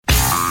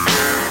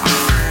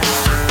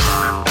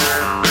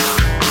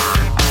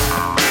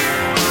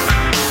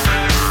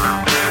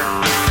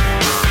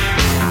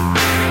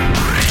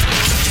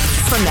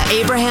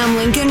Abraham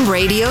Lincoln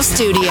Radio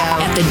Studio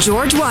at the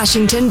George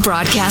Washington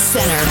Broadcast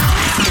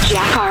Center.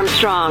 Jack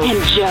Armstrong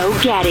and Joe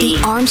Getty.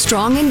 The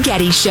Armstrong and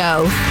Getty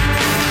Show.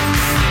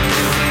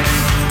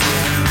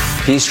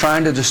 He's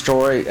trying to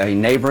destroy a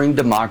neighboring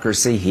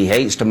democracy. He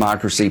hates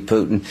democracy,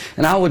 Putin.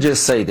 And I will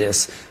just say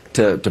this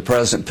to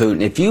President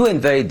Putin. If you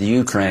invade the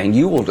Ukraine,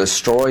 you will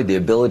destroy the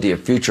ability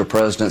of future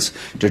presidents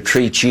to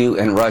treat you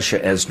and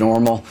Russia as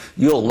normal.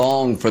 You'll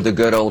long for the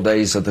good old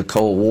days of the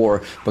Cold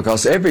War,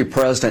 because every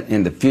president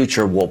in the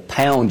future will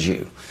pound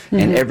you.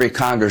 And every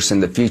Congress in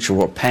the future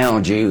will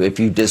pound you if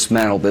you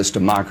dismantle this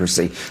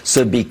democracy.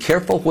 So be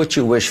careful what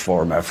you wish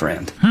for, my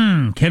friend.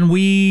 Can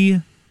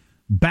we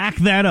back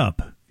that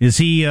up? Is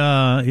he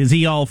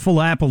all full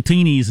of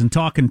Appletinis and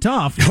talking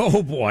tough?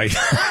 Oh, boy.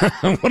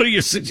 What are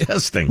you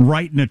suggesting?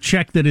 Writing a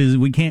check that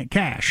we can't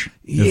cash,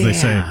 as they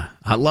say.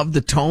 I love the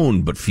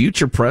tone, but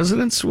future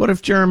presidents? What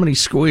if Germany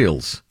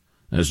squeals,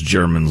 as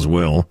Germans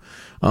will,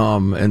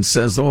 and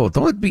says, oh,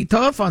 don't be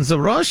tough on the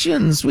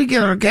Russians. We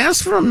get our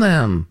gas from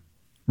them.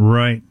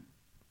 Right.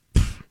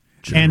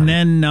 Germany. And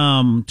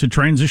then to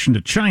transition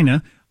to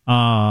China,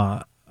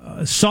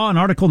 saw an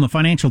article in the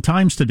Financial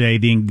Times today,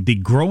 the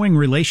growing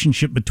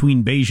relationship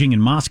between Beijing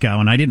and Moscow,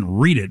 and I didn't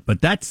read it,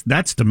 but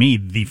that's to me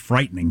the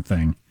frightening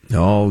thing.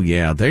 Oh,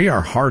 yeah. They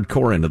are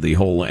hardcore into the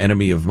whole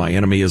enemy of my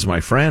enemy is my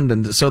friend,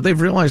 and so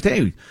they've realized,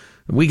 hey,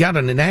 we got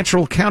a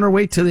natural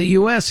counterweight to the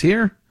U.S.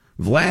 here.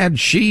 Vlad,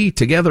 Xi,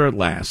 together at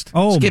last.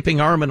 Oh, skipping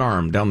arm in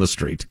arm down the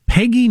street.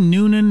 Peggy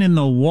Noonan in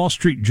the Wall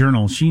Street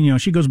Journal,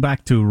 she goes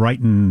back to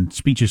writing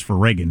speeches for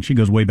Reagan. She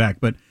goes way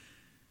back, but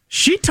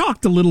she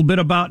talked a little bit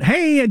about,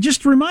 hey,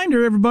 just a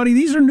reminder, everybody,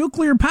 these are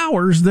nuclear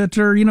powers that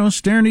are,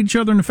 staring at each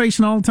other in the face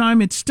all the time.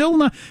 It's still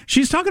not.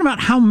 She's talking about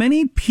how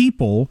many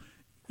people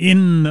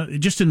in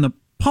the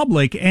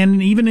public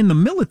and even in the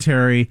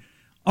military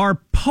are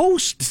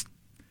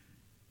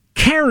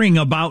caring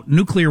about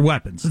nuclear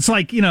weapons. It's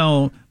like,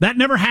 that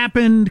never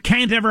happened,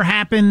 can't ever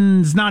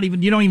happen,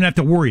 you don't even have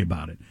to worry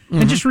about it.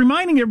 And just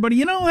reminding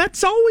everybody,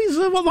 that's always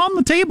on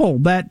the table,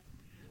 that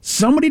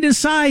somebody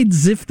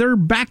decides if they're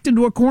backed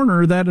into a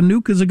corner that a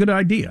nuke is a good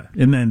idea,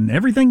 and then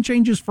everything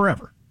changes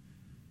forever.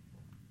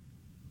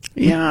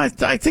 Yeah,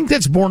 I think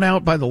that's borne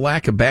out by the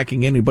lack of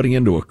backing anybody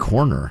into a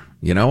corner.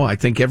 I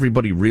think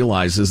everybody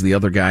realizes the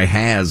other guy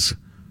has,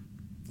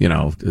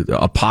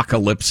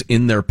 apocalypse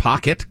in their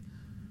pocket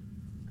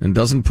and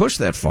doesn't push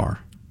that far.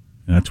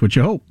 That's what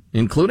you hope.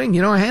 Including,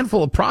 a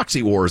handful of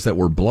proxy wars that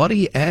were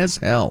bloody as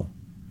hell.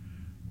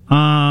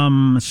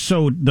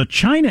 So the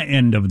China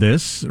end of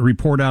this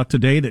report out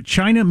today that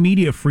China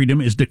media freedom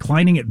is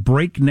declining at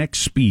breakneck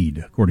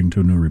speed, according to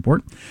a new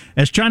report.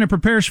 As China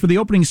prepares for the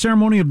opening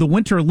ceremony of the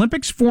Winter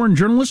Olympics, foreign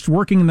journalists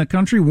working in the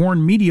country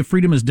warn media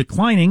freedom is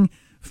declining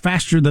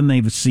faster than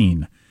they've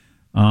seen.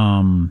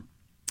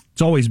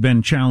 It's always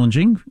been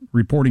challenging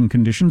reporting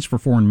conditions for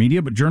foreign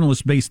media, but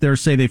journalists based there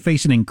say they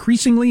face an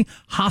increasingly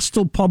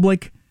hostile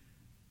public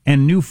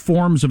and new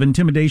forms of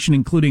intimidation,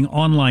 including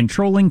online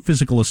trolling,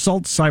 physical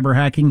assault, cyber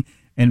hacking,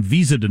 and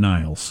visa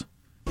denials.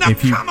 Now,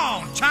 come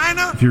on,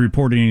 China! If you're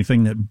reporting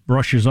anything that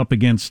brushes up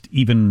against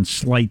even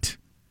slight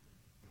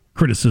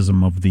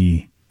criticism of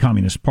the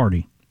Communist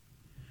Party.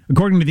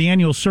 According to the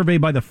annual survey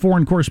by the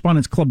Foreign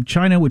Correspondents Club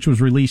China, which was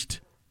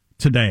released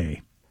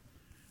today,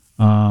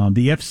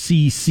 the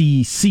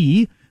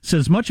FCCC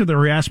says much of the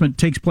harassment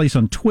takes place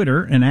on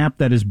Twitter, an app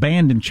that is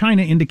banned in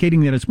China,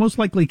 indicating that it's most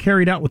likely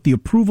carried out with the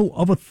approval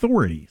of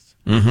authorities,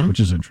 which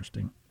is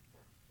interesting.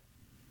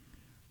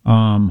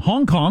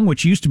 Hong Kong,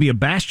 which used to be a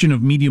bastion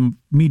of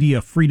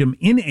media freedom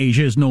in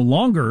Asia, is no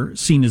longer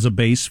seen as a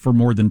base for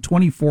more than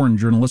 20 foreign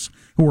journalists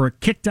who were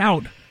kicked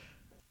out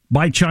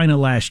by China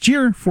last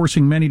year,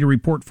 forcing many to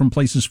report from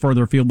places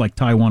further afield like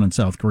Taiwan and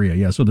South Korea.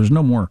 Yeah, so there's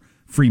no more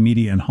free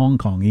media in Hong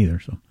Kong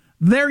either. So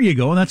there you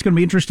go, and that's going to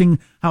be interesting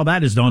how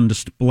that is on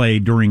display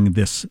during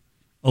this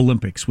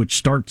Olympics, which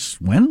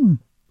starts when?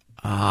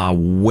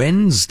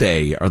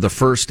 Wednesday are the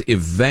first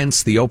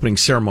events. The opening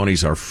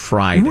ceremonies are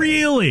Friday.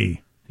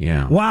 Really?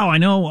 Yeah. Wow, I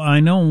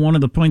know one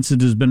of the points that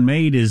has been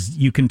made is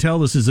you can tell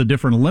this is a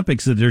different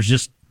Olympics, that there's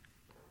just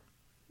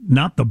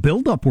not the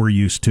buildup we're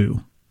used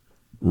to.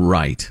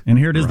 Right. And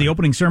here it is, the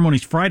opening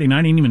ceremony's Friday, and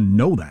I didn't even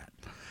know that.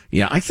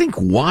 Yeah, I think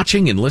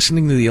watching and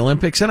listening to the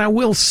Olympics, and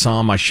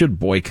I should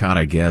boycott,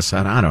 I guess.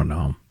 I don't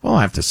know. We'll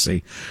have to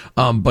see.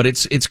 But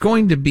it's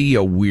going to be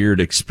a weird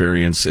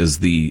experience as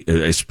the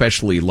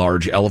especially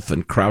large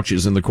elephant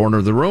crouches in the corner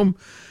of the room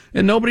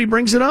and nobody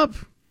brings it up.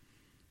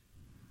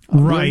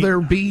 Right. Will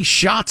there be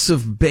shots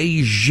of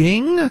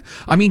Beijing?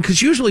 I mean,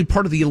 because usually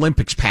part of the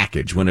Olympics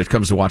package when it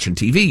comes to watching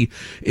TV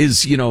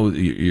is,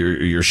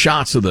 your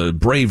shots of the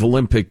brave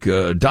Olympic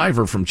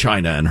diver from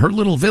China and her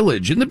little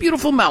village and the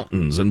beautiful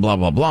mountains and blah,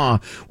 blah, blah,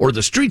 or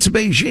the streets of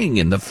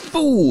Beijing and the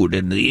food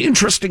and the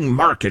interesting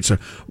markets.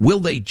 Will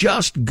they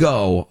just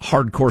go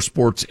hardcore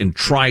sports and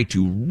try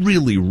to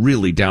really,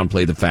 really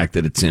downplay the fact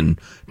that it's in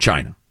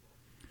China?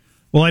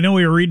 Well, I know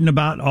we were reading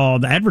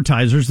about the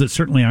advertisers that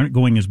certainly aren't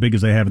going as big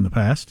as they have in the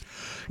past.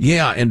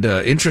 Yeah, and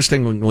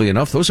interestingly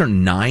enough, those are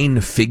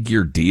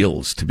 9-figure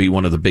deals to be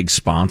one of the big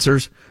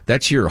sponsors.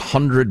 That's your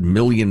 $100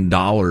 million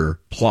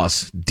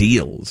plus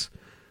deals.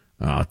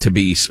 To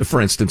be, for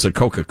instance, a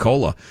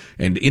Coca-Cola.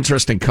 And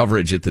interesting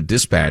coverage at the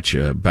Dispatch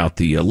about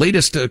the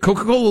latest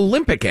Coca-Cola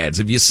Olympic ads.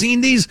 Have you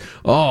seen these?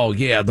 Oh,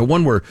 yeah, the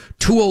one where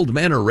two old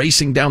men are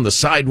racing down the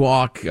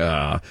sidewalk,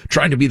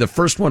 trying to be the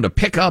first one to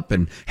pick up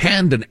and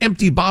hand an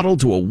empty bottle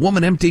to a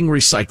woman emptying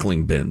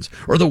recycling bins.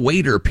 Or the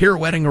waiter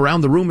pirouetting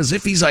around the room as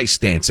if he's ice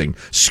dancing,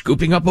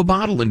 scooping up a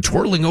bottle and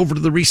twirling over to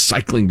the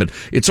recycling bin.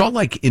 It's all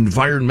like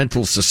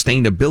environmental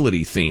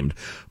sustainability themed.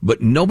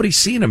 But nobody's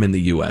seen them in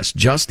the U.S.,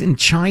 just in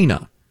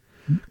China.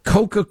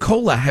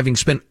 Coca-Cola, having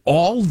spent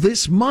all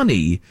this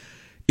money,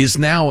 is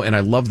now, and I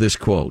love this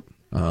quote,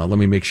 let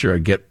me make sure I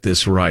get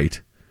this right.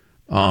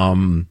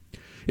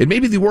 It may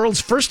be the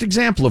world's first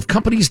example of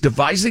companies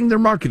devising their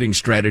marketing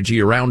strategy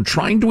around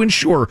trying to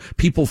ensure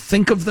people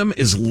think of them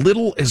as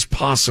little as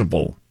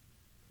possible.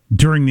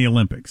 During the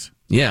Olympics.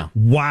 Yeah.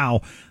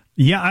 Wow.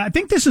 Yeah, I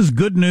think this is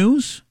good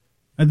news.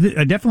 I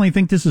definitely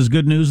think this is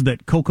good news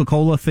that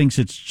Coca-Cola thinks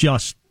it's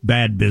just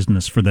bad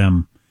business for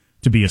them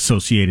to be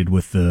associated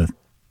with the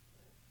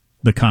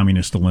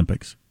Communist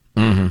Olympics.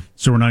 Mm-hmm.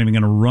 So we're not even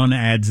going to run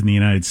ads in the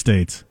United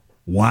States.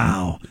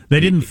 Wow.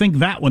 They didn't think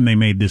that when they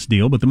made this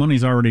deal, but the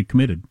money's already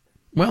committed.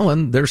 Well,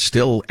 and they're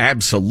still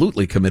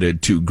absolutely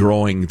committed to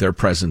growing their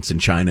presence in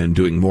China and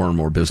doing more and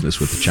more business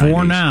with the Chinese.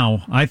 For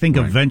now. I think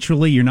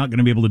eventually you're not going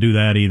to be able to do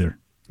that either.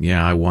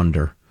 Yeah, I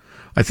wonder.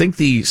 I think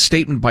the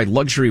statement by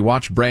luxury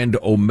watch brand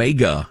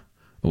Omega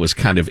was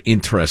kind of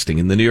interesting.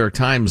 In the New York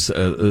Times,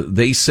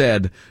 they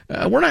said,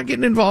 we're not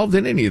getting involved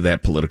in any of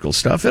that political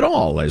stuff at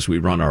all as we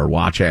run our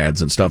watch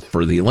ads and stuff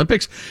for the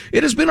Olympics.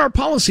 It has been our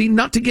policy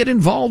not to get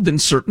involved in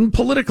certain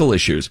political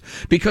issues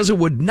because it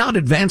would not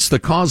advance the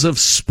cause of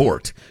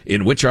sport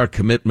in which our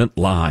commitment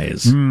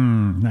lies.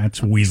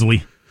 That's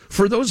weaselly.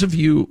 For those of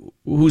you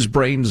whose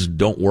brains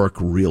don't work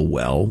real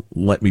well,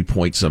 let me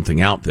point something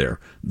out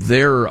there.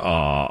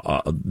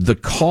 The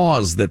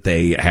cause that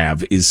they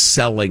have is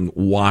selling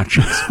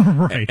watches.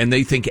 Right. And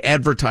they think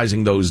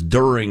advertising those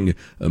during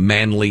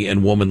manly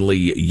and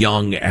womanly,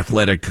 young,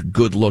 athletic,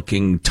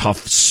 good-looking,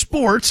 tough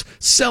sports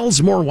sells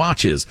more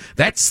watches.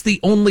 That's the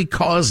only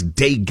cause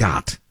they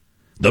got.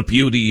 The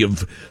beauty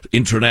of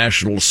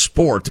international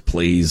sport,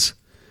 please.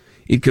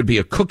 It could be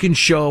a cooking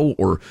show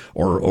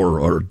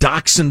or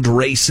dachshund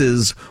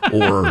races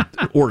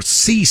or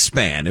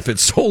C-SPAN. If it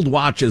sold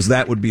watches,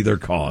 that would be their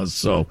cause.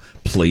 So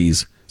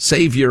please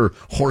save your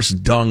horse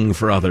dung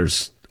for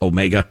others,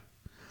 Omega.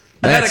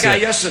 I had a guy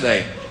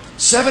yesterday,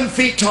 7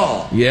 feet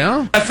tall.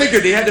 Yeah? I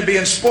figured he had to be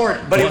in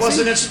sport, but he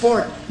wasn't in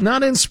sport.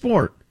 Not in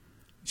sport.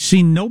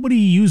 See, nobody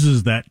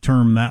uses that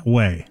term that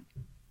way.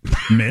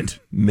 Mitt.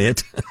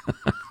 Mitt.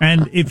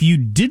 And if you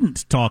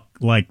didn't talk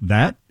like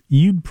that,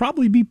 you'd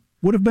probably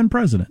would have been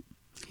president.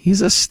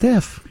 He's a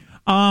stiff.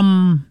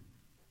 So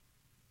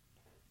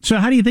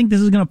how do you think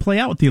this is going to play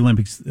out with the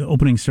Olympics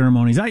opening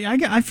ceremonies?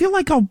 I feel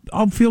like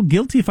I'll feel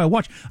guilty if I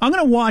watch. I'm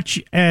going to watch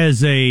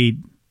as I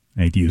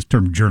hate to use the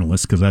term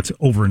journalist because that's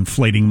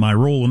overinflating my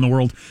role in the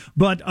world,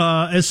 but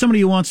as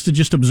somebody who wants to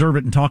just observe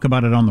it and talk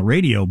about it on the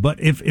radio.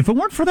 But if it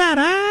weren't for that,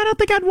 I don't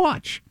think I'd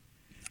watch.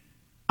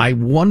 I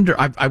wonder.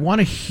 I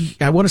want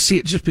to see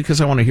it just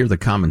because I want to hear the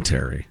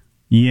commentary.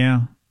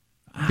 Yeah.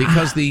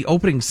 Because the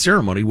opening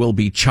ceremony will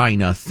be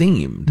China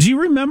themed. Do you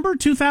remember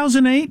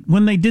 2008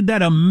 when they did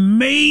that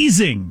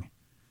amazing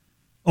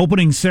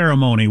opening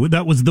ceremony?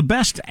 That was the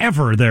best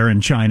ever there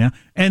in China.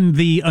 And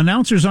the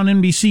announcers on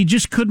NBC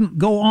just couldn't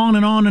go on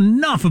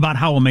enough about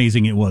how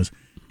amazing it was.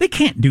 They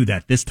can't do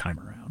that this time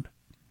around.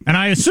 And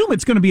I assume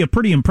it's going to be a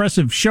pretty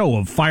impressive show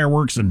of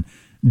fireworks and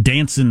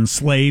dancing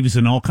slaves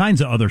and all kinds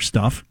of other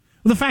stuff.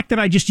 The fact that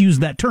I just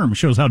used that term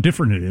shows how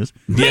different it is.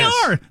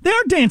 Yes. They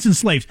are dancing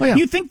slaves. Oh, yeah.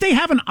 You think they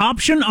have an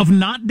option of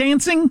not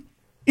dancing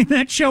in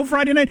that show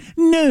Friday night?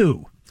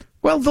 No.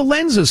 Well, the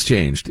lens has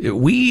changed.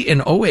 We, in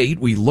 2008,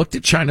 we looked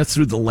at China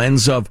through the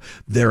lens of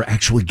they're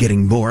actually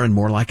getting more and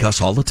more like us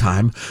all the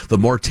time. The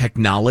more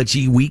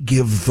technology we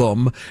give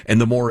them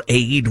and the more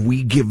aid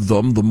we give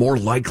them, the more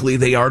likely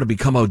they are to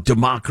become a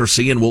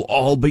democracy and we'll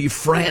all be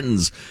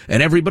friends.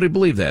 And everybody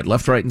believed that,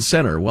 left, right, and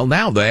center. Well,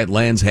 now that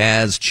lens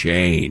has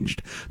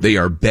changed. They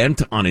are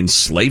bent on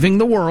enslaving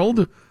the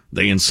world.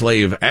 They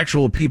enslave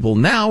actual people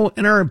now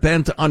and are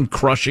bent on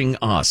crushing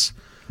us.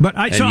 But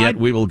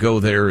we will go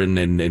there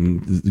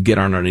and get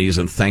on our knees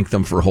and thank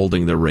them for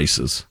holding their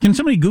races. Can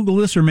somebody Google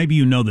this, or maybe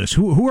you know this?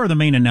 Who are the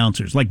main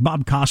announcers? Like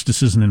Bob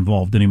Costas isn't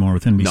involved anymore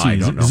with NBC. No, I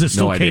don't know. Is it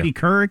still Katie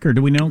Couric, or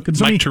do we know?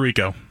 Mike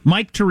Tirico.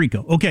 Mike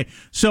Tirico. Okay,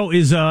 so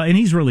and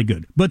he's really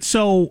good. But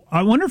so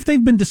I wonder if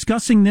they've been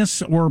discussing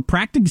this or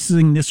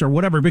practicing this or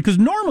whatever, because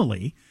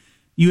normally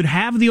you'd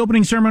have the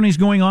opening ceremonies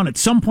going on. At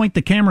some point,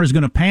 the camera is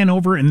going to pan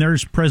over, and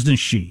there's President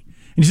Xi.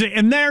 And you say,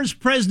 and there's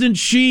President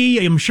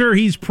Xi. I'm sure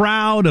he's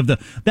proud of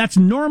That's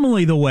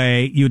normally the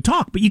way you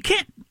talk, but you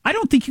can't. I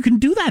don't think you can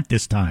do that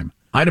this time.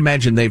 I'd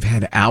imagine they've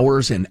had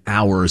hours and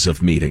hours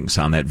of meetings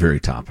on that very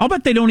topic. I'll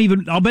bet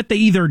they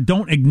either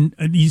don't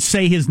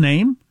say his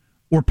name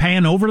or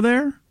pan over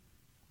there.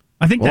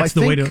 I think that's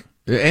the way to.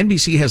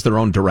 NBC has their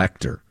own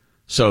director,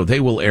 so they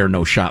will air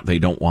no shot they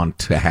don't want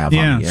to have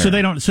on the air. So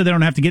they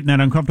don't have to get in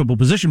that uncomfortable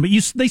position. But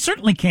they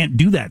certainly can't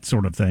do that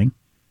sort of thing.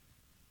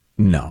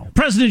 No.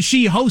 President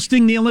Xi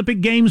hosting the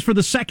Olympic Games for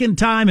the second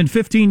time in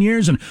 15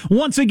 years, and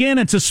once again,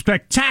 it's a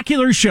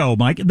spectacular show,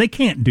 Mike. They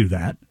can't do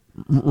that.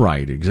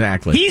 Right,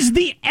 exactly. He's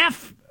the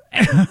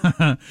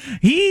I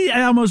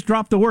almost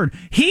dropped the word.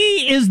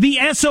 He is the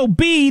SOB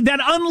that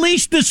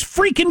unleashed this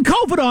freaking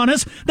COVID on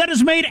us, that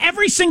has made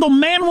every single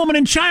man, woman,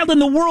 and child in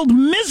the world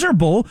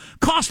miserable,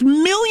 cost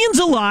millions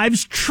of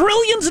lives,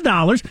 trillions of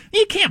dollars.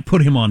 You can't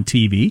put him on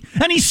TV,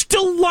 and he's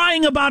still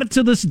lying about it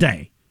to this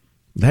day.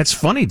 That's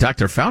funny.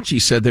 Dr.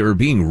 Fauci said they were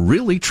being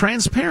really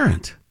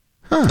transparent.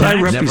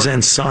 I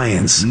represent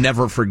science.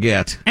 Never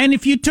forget. And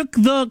if you took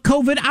the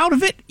COVID out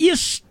of it, you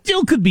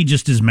still could be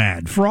just as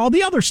mad for all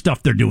the other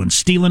stuff they're doing,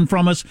 stealing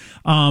from us,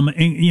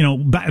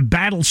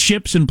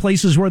 battleships in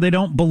places where they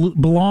don't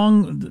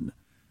belong,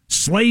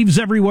 slaves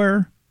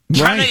everywhere.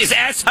 China is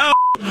asshole.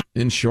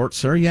 In short,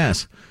 sir,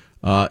 yes.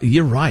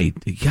 You're right.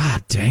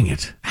 God dang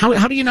it.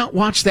 How do you not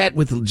watch that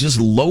with just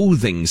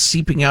loathing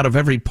seeping out of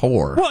every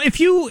pore? Well, if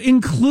you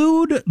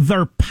include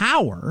their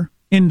power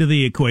into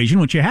the equation,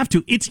 which you have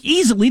to, it's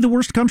easily the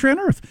worst country on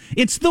earth.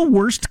 It's the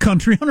worst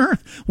country on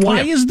earth.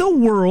 Why is the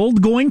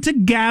world going to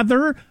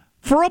gather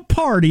for a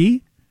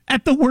party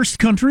at the worst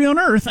country on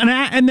earth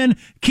and then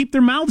keep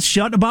their mouths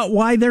shut about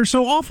why they're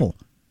so awful?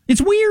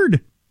 It's weird.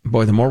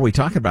 Boy, the more we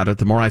talk about it,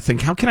 the more I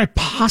think, how can I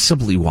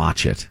possibly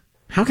watch it?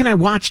 How can I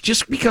watch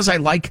just because I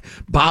like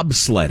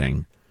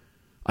bobsledding?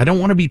 I don't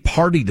want to be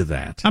party to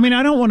that. I mean,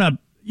 I don't want to,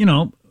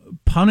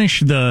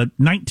 punish the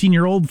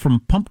 19-year-old from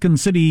Pumpkin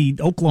City,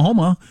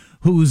 Oklahoma,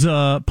 who's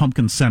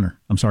Pumpkin Center.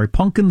 I'm sorry,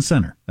 Pumpkin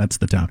Center. That's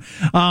the town.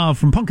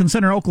 From Pumpkin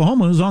Center,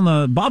 Oklahoma, who's on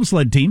the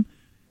bobsled team.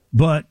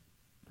 But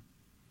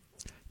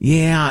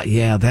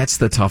yeah, that's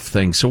the tough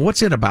thing. So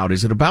what's it about?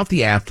 Is it about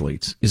the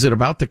athletes? Is it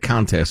about the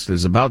contest?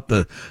 Is it about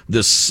the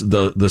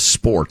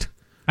sport?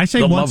 I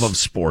say love of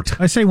sport.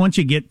 I say once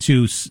you get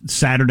to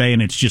Saturday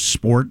and it's just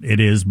sport,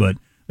 it is, but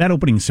that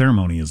opening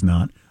ceremony is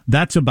not.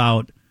 That's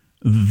about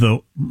the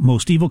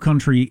most evil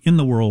country in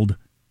the world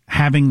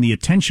having the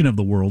attention of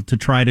the world to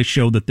try to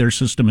show that their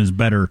system is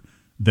better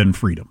than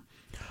freedom.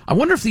 I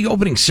wonder if the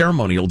opening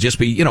ceremony will just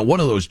be, one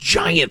of those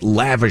giant,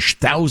 lavish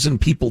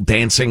 1,000 people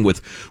dancing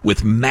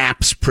with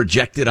maps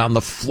projected on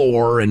the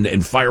floor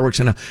and fireworks,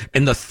 and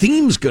the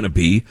theme's going to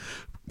be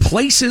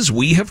places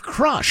we have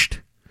crushed.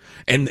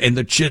 And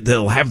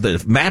they'll have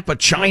the map of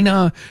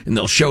China, and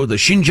they'll show the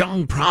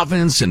Xinjiang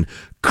province and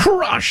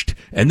crushed,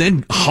 and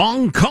then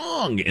Hong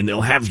Kong, and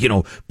they'll have,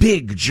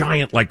 big,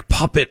 giant, like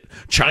puppet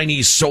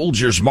Chinese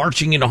soldiers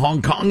marching into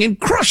Hong Kong and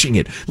crushing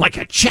it, like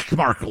a check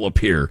mark will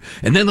appear.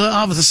 And then they'll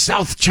have the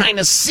South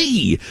China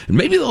Sea, and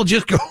maybe they'll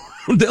just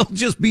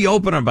be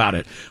open about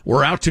it.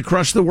 We're out to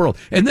crush the world.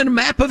 And then a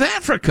map of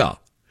Africa.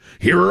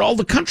 Here are all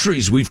the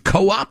countries we've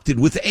co-opted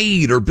with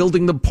aid or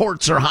building the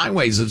ports or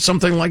highways or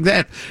something like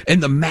that.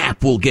 And the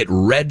map will get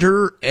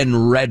redder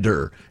and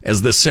redder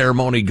as the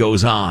ceremony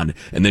goes on.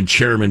 And then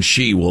Chairman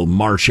Xi will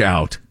march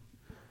out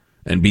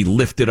and be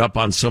lifted up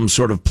on some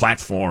sort of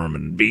platform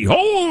and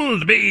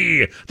behold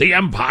me, the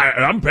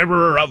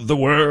emperor of the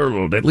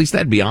world. At least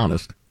that'd be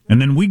honest. And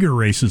then Uyghur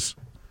races.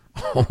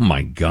 Oh,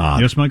 my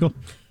God. Yes, Michael?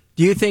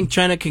 Do you think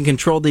China can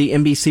control the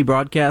NBC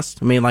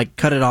broadcast? I mean,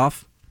 cut it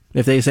off?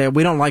 If they say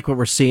we don't like what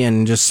we're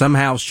seeing, just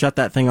somehow shut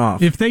that thing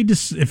off. I think if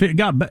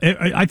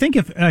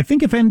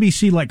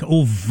NBC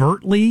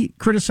overtly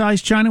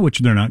criticized China,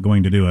 which they're not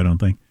going to do, I don't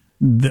think.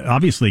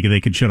 Obviously,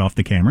 they could shut off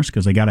the cameras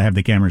because they got to have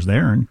the cameras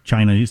there and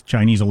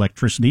Chinese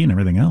electricity and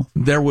everything else.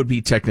 There would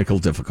be technical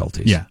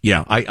difficulties.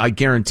 Yeah. I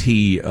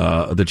guarantee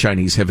the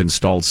Chinese have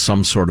installed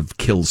some sort of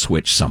kill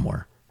switch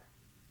somewhere.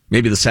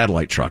 Maybe the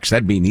satellite trucks.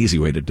 That'd be an easy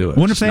way to do it.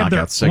 I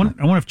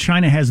wonder if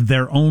China has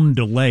their own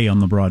delay on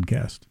the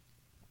broadcast.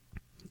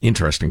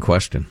 Interesting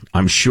question.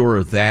 I'm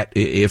sure that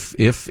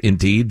if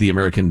indeed the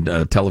American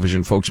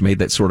television folks made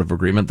that sort of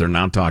agreement, they're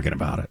not talking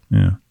about it.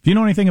 Yeah. If you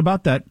know anything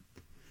about that,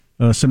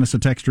 send us a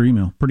text or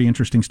email. Pretty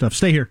interesting stuff.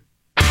 Stay here.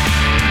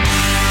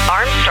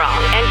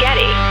 Armstrong and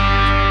Getty.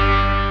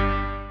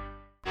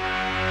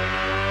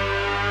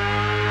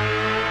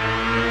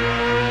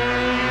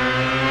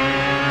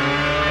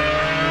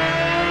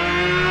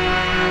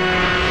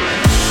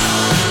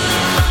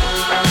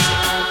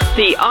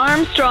 The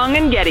Armstrong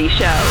and Getty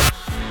Show.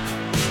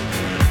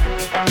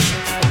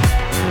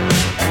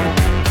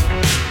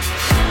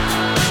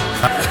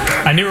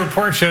 A new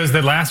report shows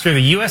that last year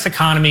the U.S.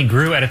 economy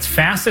grew at its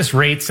fastest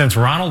rate since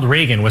Ronald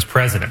Reagan was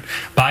president.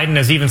 Biden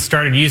has even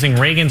started using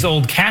Reagan's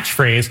old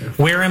catchphrase,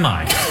 "Where am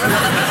I?"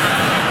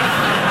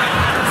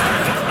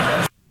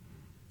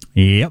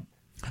 Yep.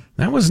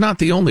 That was not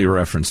the only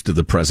reference to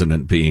the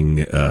president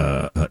being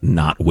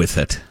not with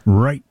it.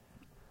 Right.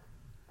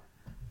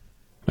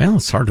 Well,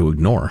 it's hard to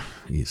ignore.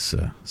 He's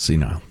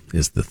senile,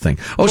 is the thing.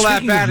 Oh,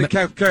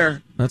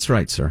 Well, that's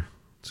right, sir.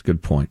 It's a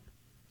good point.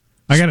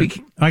 I got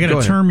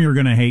a term you're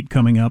going to hate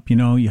coming up. You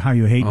know how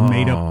you hate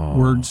made-up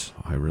words?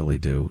 I really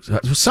do.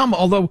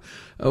 Although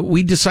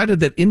we decided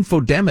that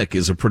infodemic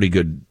is a pretty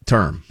good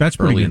term. That's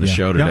pretty early good, in the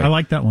show today. Yeah, I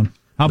like that one.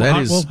 How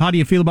do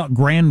you feel about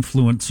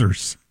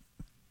grandfluencers?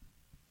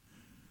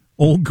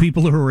 Old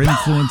people who are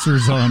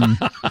influencers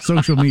on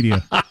social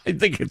media. I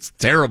think it's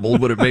terrible,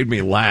 but it made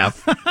me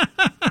laugh.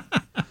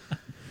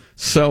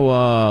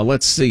 So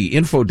let's see.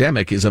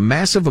 Infodemic is a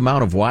massive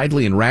amount of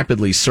widely and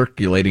rapidly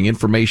circulating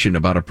information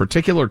about a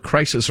particular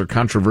crisis or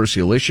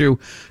controversial issue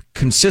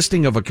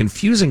consisting of a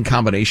confusing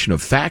combination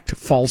of fact,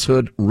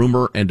 falsehood,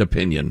 rumor, and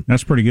opinion.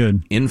 That's pretty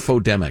good.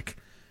 Infodemic.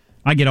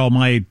 I get all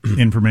my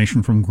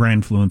information from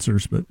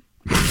grandfluencers, but...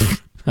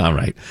 All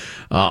right.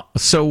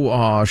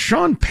 So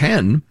Sean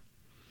Penn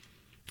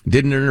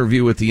did an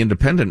interview with The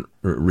Independent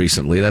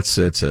recently. It's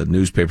a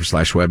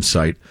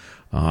newspaper/website.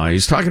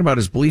 He's talking about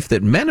his belief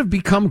that men have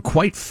become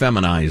quite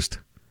feminized.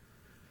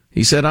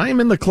 He said, I am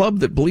in the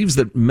club that believes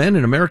that men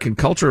in American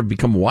culture have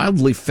become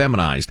wildly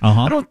feminized.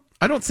 I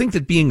don't think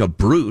that being a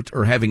brute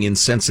or having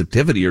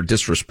insensitivity or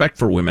disrespect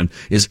for women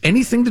is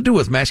anything to do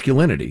with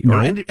masculinity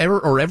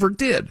or ever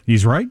did.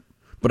 He's right.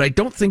 But I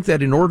don't think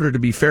that in order to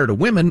be fair to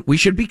women, we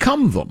should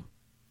become them.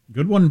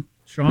 Good one,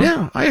 Sean.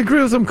 Yeah, I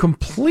agree with him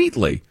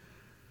completely.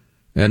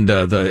 And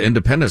the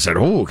Independent said,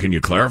 can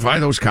you clarify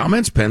those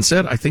comments? Penn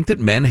said, I think that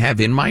men have,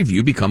 in my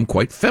view, become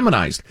quite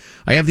feminized.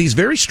 I have these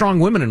very strong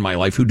women in my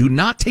life who do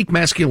not take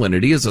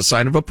masculinity as a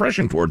sign of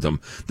oppression toward them.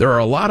 There are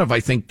a lot of,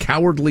 I think,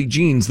 cowardly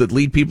genes that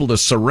lead people to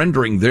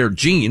surrendering their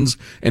genes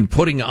and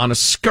putting on a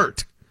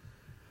skirt.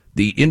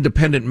 The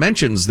Independent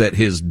mentions that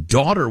his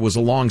daughter was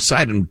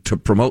alongside him to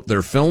promote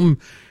their film,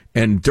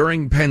 and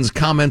during Penn's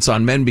comments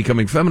on men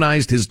becoming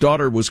feminized, his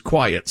daughter was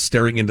quiet,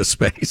 staring into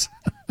space.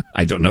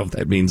 I don't know if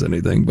that means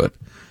anything, but,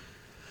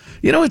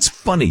 it's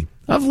funny.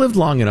 I've lived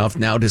long enough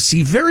now to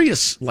see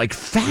various,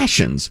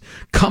 fashions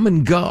come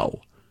and go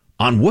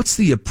on what's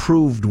the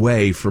approved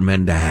way for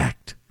men to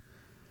act.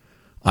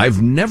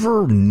 I've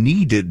never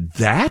needed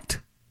that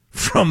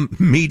from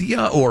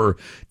media or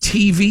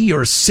TV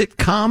or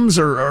sitcoms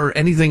or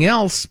anything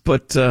else,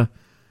 but I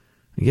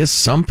guess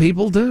some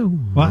people do.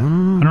 Well, I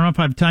don't know if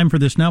I have time for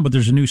this now, but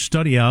there's a new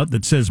study out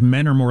that says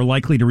men are more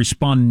likely to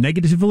respond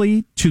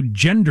negatively to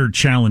gender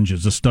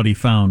challenges, a study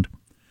found.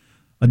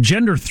 A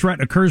gender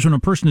threat occurs when a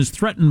person is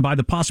threatened by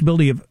the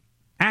possibility of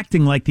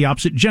acting like the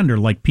opposite gender,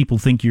 like people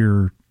think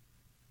you're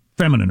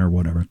feminine or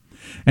whatever.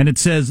 And it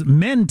says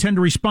men tend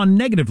to respond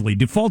negatively,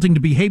 defaulting to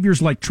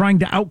behaviors like trying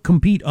to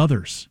outcompete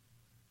others.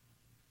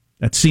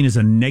 That's seen as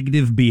a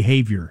negative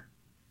behavior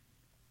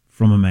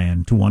from a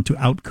man, to want to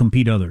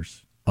outcompete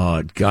others.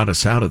 It got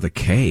us out of the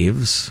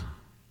caves.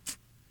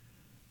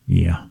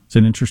 Yeah, it's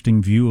an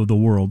interesting view of the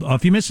world.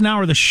 If you miss an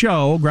hour of the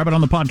show, grab it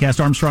on the podcast,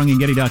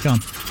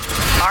 ArmstrongandGetty.com.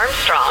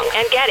 Armstrong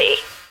and Getty.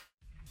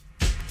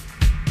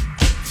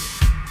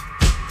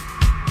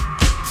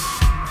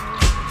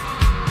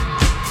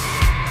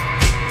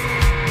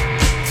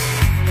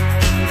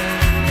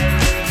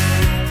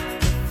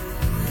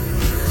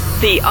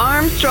 The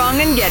Armstrong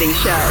and Getty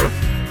Show.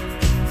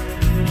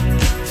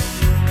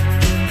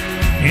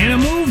 In a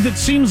move that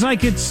seems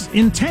like it's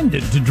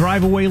intended to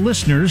drive away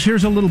listeners,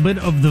 here's a little bit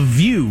of The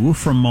View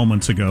from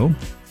moments ago.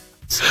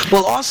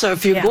 Well, also,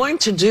 if you're going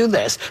to do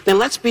this, then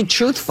let's be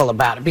truthful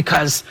about it,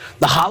 because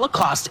the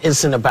Holocaust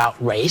isn't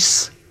about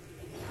race.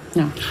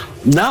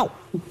 No.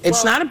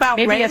 It's not about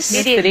race.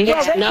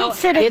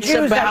 It's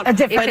about a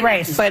different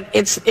race. But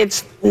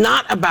it's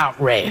not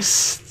about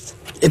race.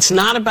 It's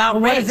not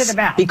about race. What is it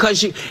about?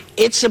 Because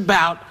it's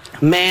about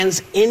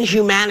man's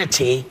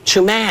inhumanity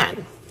to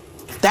man.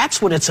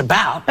 That's what it's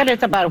about. But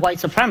it's about white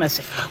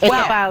supremacy. It's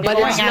about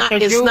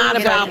it's not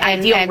about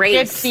ideal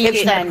race.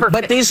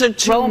 But these are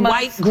two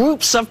white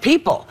groups of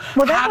people.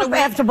 Well, how do we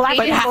have to black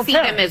people see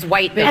them as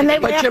white people?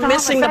 But you're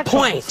missing the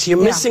point.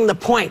 You're missing the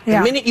point.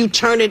 The minute you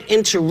turn it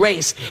into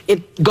race,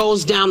 it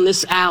goes down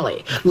this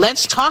alley.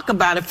 Let's talk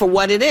about it for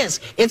what it is.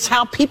 It's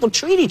how people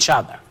treat each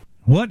other.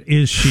 What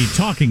is she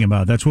talking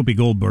about? That's Whoopi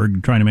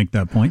Goldberg trying to make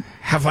that point.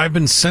 Have I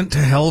been sent to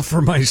hell for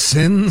my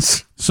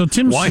sins? So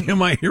why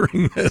am I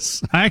hearing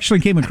this? I actually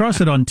came across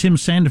it on Tim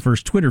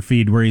Sandifer's Twitter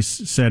feed, where he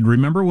said,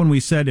 remember when we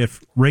said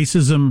if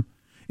everything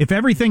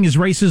is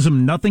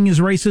racism, nothing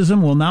is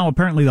racism? Well, now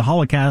apparently the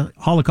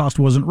Holocaust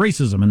wasn't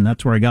racism, and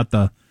that's where I got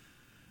the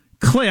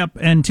clip.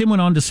 And Tim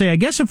went on to say, I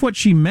guess if what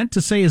she meant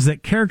to say is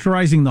that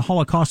characterizing the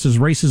Holocaust as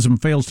racism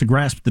fails to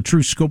grasp the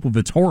true scope of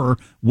its horror,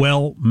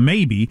 well,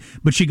 maybe.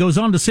 But she goes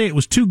on to say it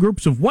was two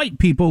groups of white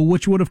people,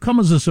 which would have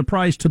come as a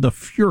surprise to the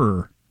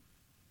Fuhrer.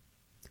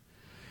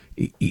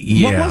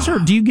 Yeah. What was her?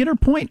 Do you get her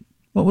point?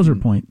 What was her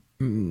point?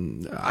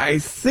 I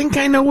think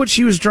I know what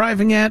she was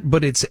driving at,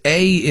 but it's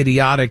A,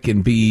 idiotic,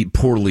 and B,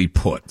 poorly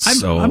put.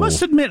 I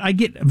must admit,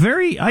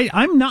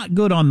 I'm not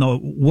good on the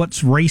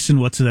what's race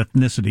and what's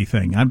ethnicity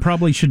thing. I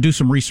probably should do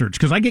some research,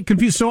 because I get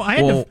confused. So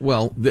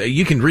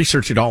you can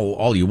research it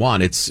all you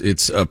want.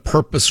 It's a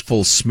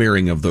purposeful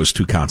smearing of those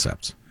two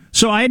concepts.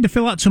 So I had to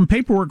fill out some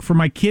paperwork for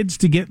my kids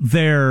to get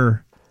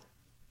their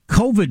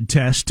COVID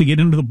test to get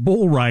into the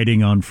bull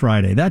riding on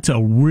Friday. That's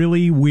a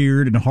really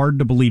weird and hard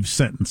to believe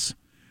sentence.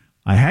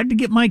 I had to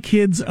get my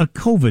kids a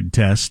COVID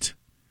test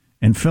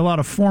and fill out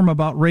a form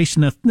about race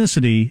and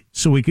ethnicity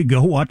so we could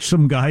go watch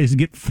some guys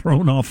get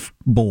thrown off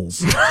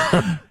bulls.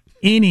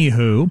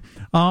 Anywho,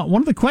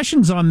 one of the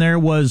questions on there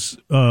was,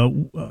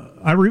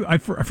 I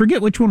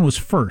forget which one was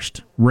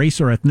first, race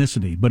or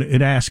ethnicity, but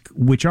it asked,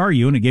 which are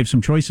you? And it gave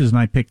some choices, and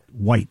I picked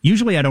white.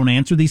 Usually I don't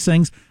answer these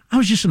things. I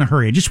was just in a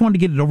hurry. I just wanted to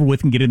get it over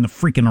with and get in the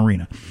freaking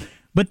arena.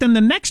 But then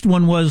the next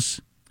one was,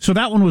 so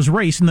that one was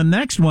race, and the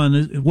next one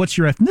is, what's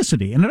your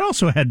ethnicity? And it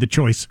also had the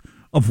choice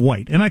of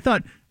white. And I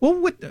thought, well,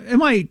 what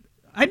am I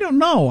don't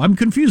know. I'm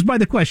confused by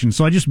the question,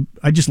 so I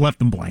just left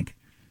them blank.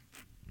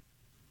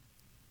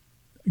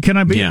 Can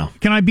I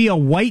be a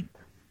white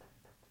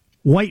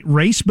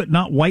race but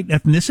not white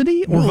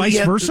ethnicity, or vice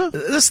versa?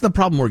 This is the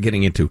problem we're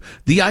getting into.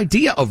 The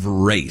idea of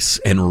race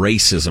and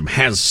racism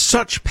has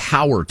such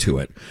power to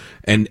it,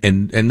 and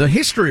the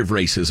history of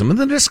racism and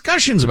the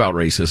discussions about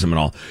racism and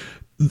all.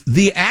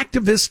 The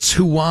activists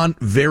who want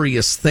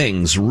various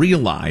things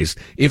realize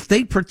if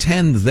they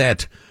pretend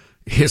that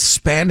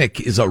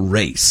Hispanic is a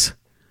race,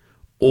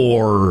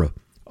 or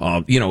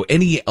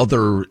any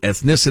other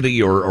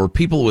ethnicity or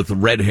people with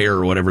red hair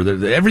or whatever,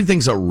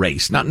 everything's a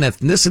race, not an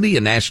ethnicity,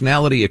 a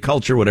nationality, a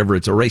culture, whatever.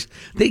 It's a race.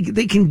 They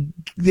can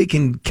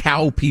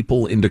cow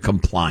people into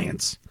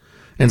compliance.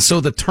 And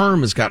so the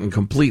term has gotten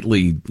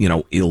completely,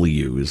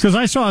 ill-used. Because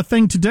I saw a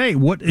thing today.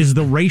 What is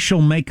the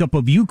racial makeup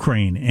of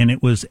Ukraine? And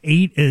it was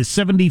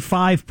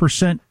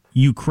 75%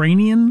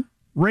 Ukrainian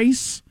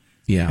race.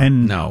 Yeah.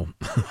 And no.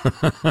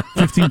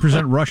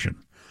 15% Russian.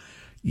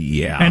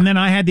 Yeah. And then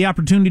I had the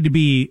opportunity to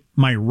be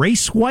my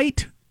race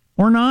white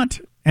or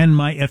not, and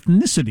my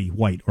ethnicity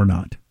white or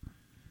not.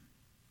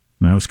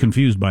 And I was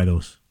confused by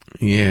those.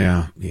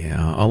 Yeah.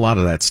 A lot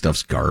of that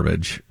stuff's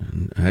garbage.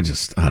 I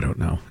don't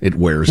know. It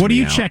wears me out. What do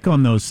you check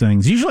on those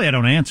things? Usually I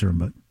don't answer them,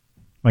 but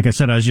like I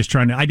said, I was just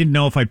trying to, I didn't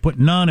know if I'd put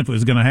none, if it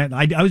was going to have,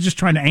 I was just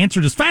trying to answer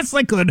it as fast as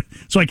I could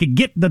so I could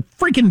get the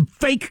freaking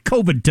fake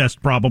COVID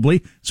test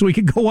probably, so we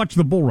could go watch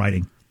the bull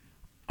riding.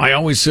 I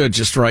always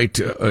just write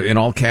in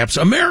all caps,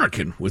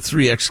 American, with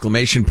 3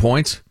 exclamation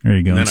points. There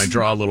you go. And then I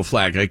draw a little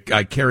flag.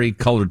 I carry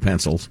colored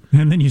pencils.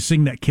 And then you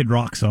sing that Kid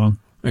Rock song.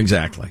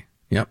 Exactly.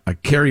 Yep. I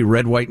carry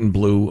red, white, and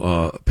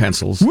blue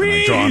pencils. We and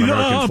I draw an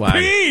American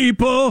flag.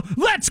 People,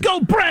 let's go,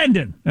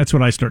 Brandon. That's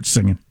what I start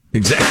singing.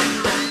 Exactly.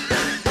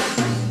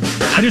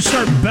 I just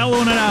start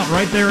bellowing it out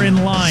right there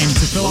in line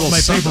to fill out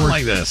my paperwork.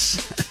 Like this.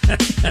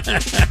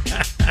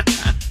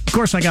 Of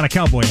course, I got a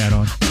cowboy hat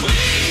on.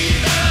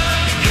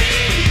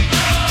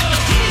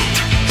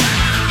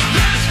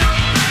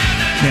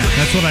 Yeah,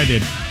 that's what I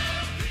did.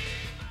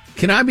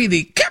 Can I be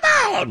the come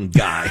on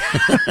guy?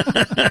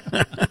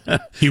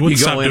 He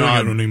wouldn't stop doing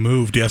it when we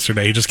moved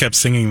yesterday. He just kept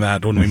singing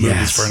that when we moved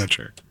his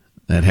furniture.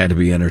 That had to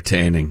be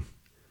entertaining.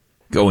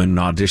 Go in and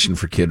audition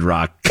for Kid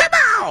Rock. Come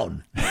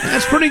on!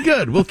 That's pretty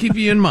good. We'll keep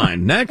you in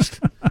mind. Next.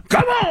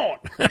 Come on!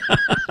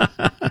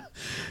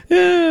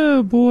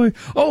 Yeah, boy.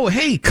 Oh,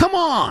 hey, come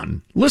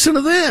on. Listen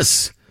to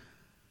this.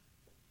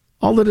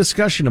 All the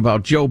discussion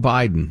about Joe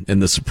Biden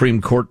and the Supreme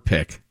Court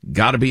pick.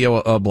 Got to be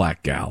a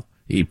black gal.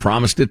 He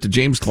promised it to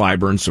James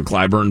Clyburn, so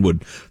Clyburn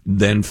would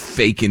then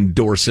fake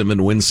endorse him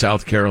and win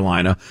South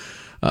Carolina.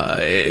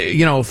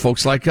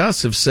 Folks like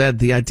us have said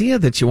the idea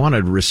that you want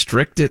to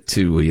restrict it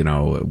to,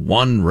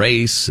 one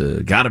race,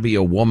 got to be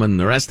a woman,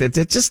 the rest, it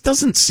just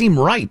doesn't seem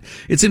right.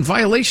 It's in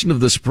violation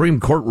of the Supreme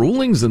Court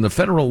rulings and the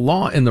federal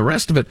law and the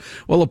rest of it.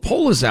 Well, a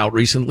poll is out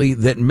recently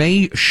that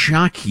may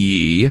shock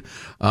ye.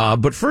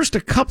 But first,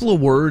 a couple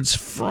of words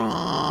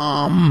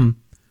from...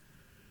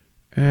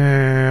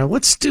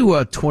 let's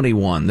do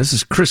 21. This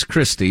is Chris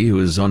Christie, who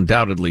is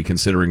undoubtedly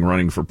considering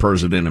running for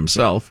president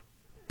himself.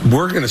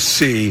 We're going to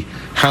see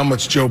how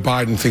much Joe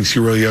Biden thinks he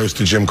really owes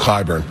to Jim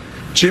Clyburn.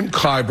 Jim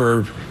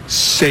Clyburn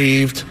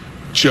saved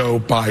Joe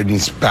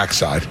Biden's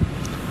backside.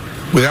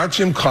 Without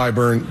Jim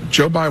Clyburn,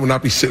 Joe Biden would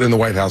not be sitting in the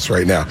White House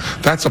right now.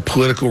 That's a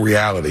political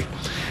reality.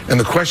 And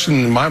the question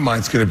in my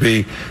mind is going to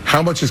be,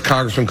 how much is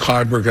Congressman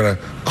Clyburn going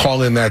to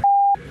call in that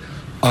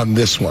on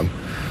this one?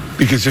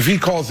 Because if he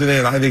calls it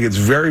in, I think it's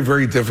very,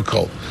 very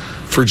difficult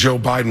for Joe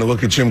Biden to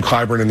look at Jim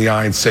Clyburn in the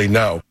eye and say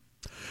no.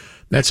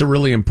 That's a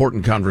really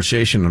important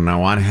conversation, and I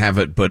want to have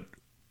it. But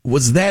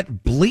was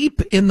that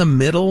bleep in the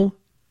middle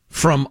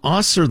from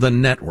us or the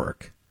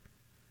network?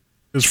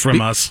 It was from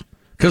us.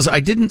 Because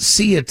I didn't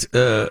see it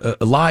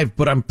live,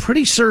 but I'm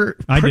pretty sure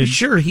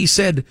he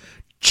said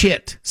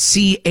chit,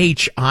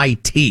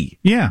 C-H-I-T.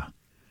 Yeah.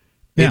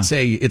 It's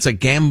a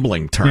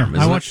gambling term.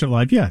 Yeah, I watched it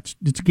live. Yeah,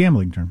 it's a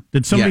gambling term.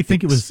 Did somebody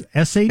think it was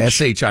S-H?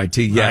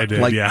 S-H-I-T, yeah. I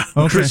did, yeah.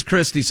 Okay. Chris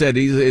Christie said,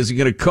 is he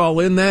going to call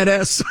in that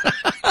S?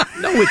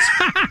 No, it's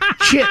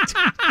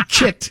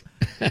chit.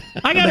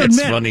 I got to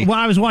admit, funny. When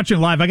I was watching it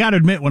live, I got to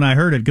admit when I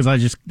heard it, because I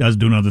was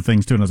doing other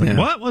things too, and I was like,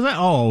 what was that?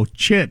 Oh,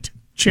 chit,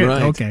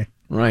 right. Okay.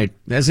 Right,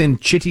 as in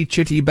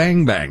chitty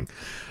bang bang.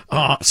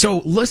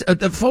 So, listen,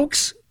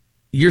 folks,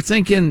 you're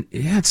thinking,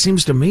 it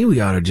seems to me we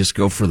ought to just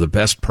go for the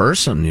best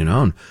person,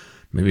 and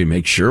maybe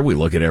make sure we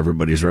look at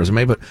everybody's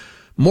resume, but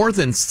more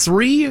than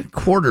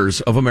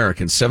 3/4 of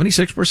Americans,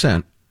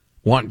 76%,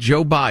 want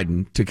Joe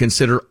Biden to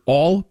consider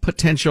all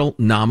potential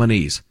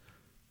nominees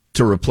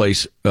to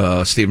replace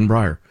Stephen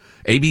Breyer.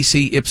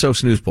 ABC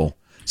Ipsos News poll,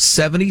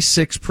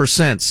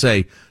 76%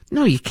 say,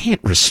 no, you can't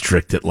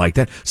restrict it like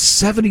that.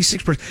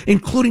 76%,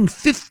 including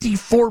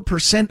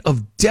 54%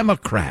 of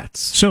Democrats.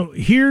 So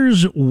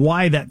here's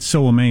why that's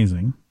so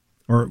amazing,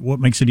 or what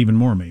makes it even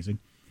more amazing,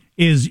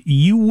 is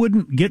you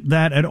wouldn't get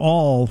that at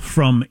all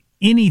from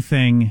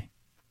anything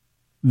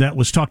that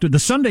was talked to. The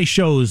Sunday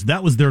shows,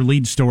 that was their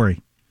lead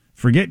story.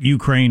 Forget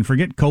Ukraine,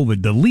 forget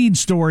COVID. The lead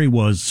story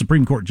was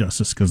Supreme Court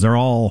justice, because they're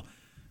all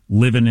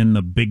living in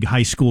the big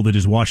high school that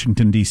is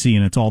Washington, D.C.,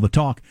 and it's all the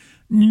talk.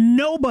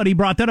 Nobody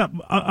brought that up.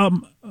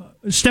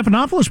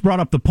 Stephanopoulos brought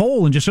up the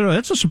poll and just said, oh,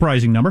 that's a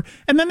surprising number.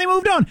 And then they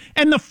moved on.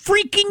 And the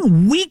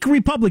freaking weak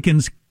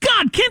Republicans,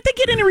 God, can't they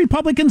get any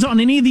Republicans on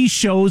any of these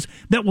shows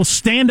that will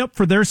stand up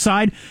for their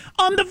side?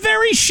 On the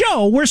very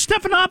show where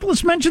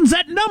Stephanopoulos mentions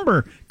that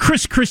number,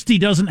 Chris Christie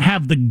doesn't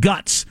have the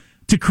guts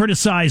to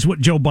criticize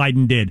what Joe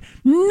Biden did.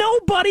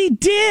 Nobody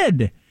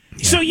did.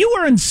 Yeah. So you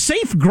are in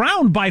safe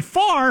ground by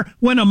far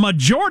when a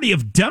majority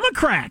of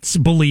Democrats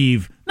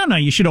believe, no,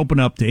 you should open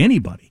up to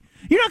anybody.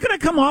 You're not going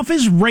to come off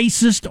as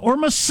racist or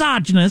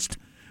misogynist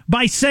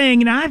by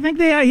saying, I think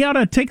they ought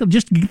to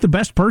just get the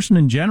best person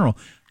in general.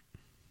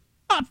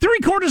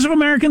 3/4 of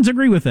Americans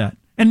agree with that.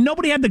 And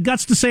nobody had the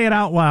guts to say it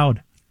out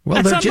loud.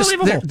 Well, that's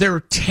unbelievable.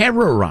 They're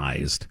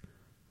terrorized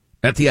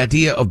at the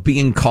idea of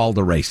being called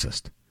a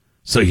racist.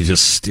 So you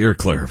just steer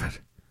clear of it.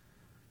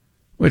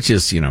 Which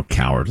is,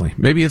 cowardly.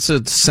 Maybe it's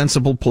a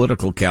sensible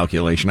political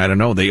calculation. I don't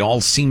know. They all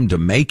seem to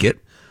make it.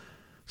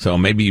 So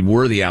maybe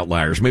we're the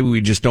outliers. Maybe we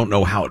just don't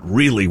know how it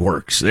really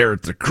works. They're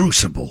at the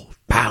crucible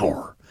of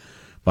power.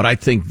 But I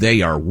think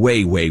they are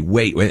way,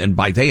 and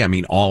by they I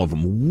mean all of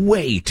them,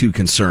 way too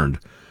concerned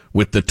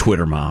with the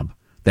Twitter mob.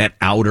 That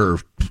outer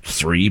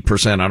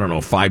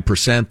 3%,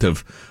 5%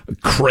 of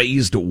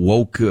crazed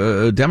woke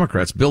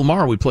Democrats. Bill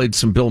Maher, we played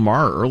some Bill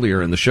Maher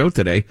earlier in the show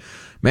today.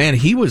 Man,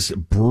 he was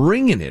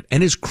bringing it,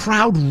 and his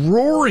crowd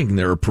roaring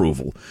their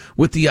approval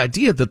with the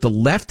idea that the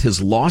left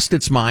has lost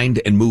its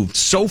mind and moved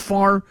so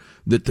far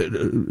that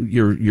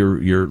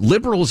your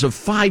liberals of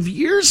 5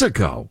 years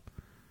ago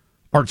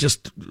are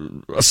just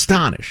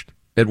astonished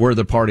at where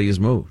the party has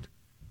moved.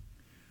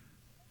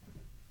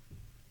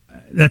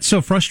 That's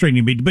so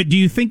frustrating. But do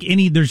you think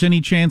there's any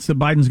chance that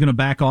Biden's going to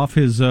back off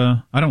his?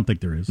 I don't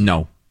think there is.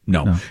 No.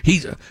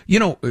 He's,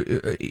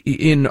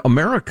 in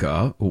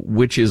America,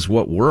 which is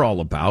what we're all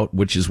about,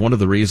 which is one of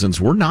the reasons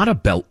we're not a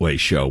Beltway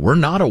show. We're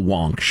not a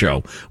wonk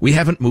show. We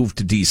haven't moved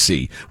to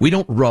D.C. We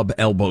don't rub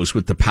elbows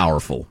with the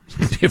powerful,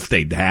 if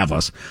they'd have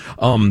us.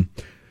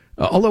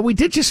 Although we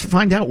did just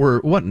find out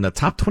we're, in the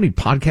top 20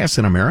 podcasts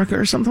in America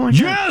or something like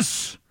that?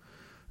 Yes!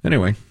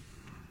 Anyway.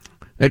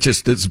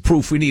 It's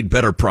proof we need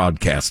better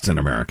podcasts in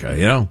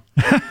America,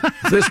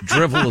 This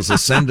drivel has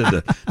ascended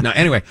to... Now,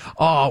 anyway,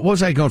 what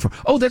was I going for?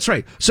 Oh, that's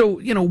right.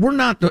 So, we're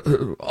not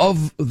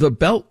of the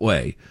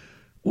Beltway.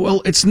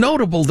 Well, it's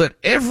notable that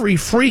every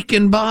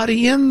freaking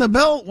body in the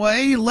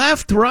Beltway,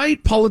 left,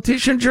 right,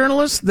 politician,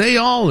 journalists, they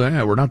all,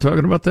 we're not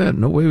talking about that.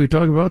 No way we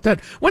talk about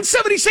that. When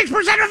 76%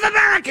 of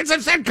Americans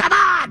have said, come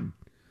on!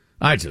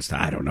 I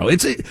don't know.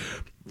 It's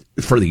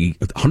for the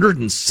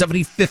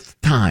 175th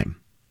time.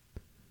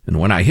 And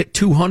when I hit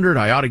 200,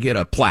 I ought to get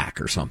a plaque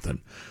or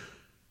something.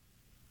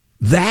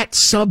 That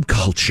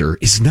subculture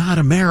is not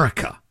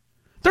America.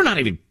 They're not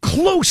even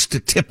close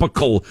to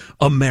typical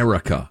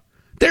America.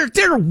 They're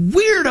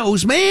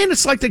weirdos, man.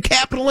 It's like the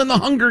Capitol in the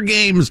Hunger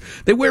Games.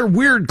 They wear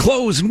weird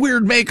clothes and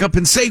weird makeup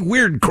and say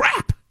weird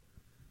crap.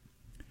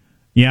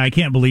 Yeah, I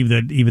can't believe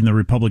that even the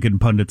Republican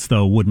pundits,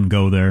 though, wouldn't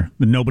go there.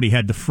 Nobody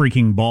had the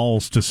freaking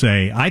balls to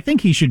say, I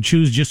think he should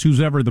choose just who's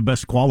ever the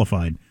best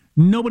qualified.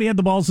 Nobody had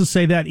the balls to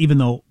say that, even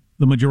though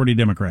the majority of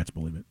Democrats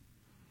believe it.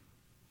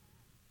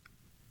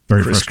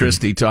 Very Chris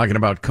Christie talking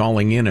about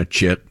calling in a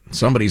chit.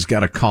 Somebody's got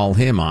to call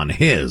him on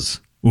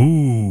his.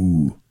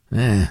 Ooh.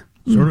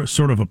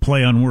 Sort of a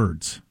play on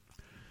words.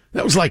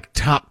 That was like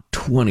top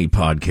 20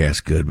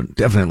 podcast good, but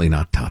definitely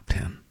not top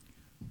 10.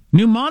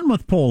 New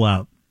Monmouth poll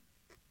out.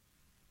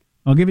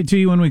 I'll give it to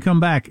you when we come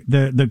back.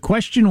 The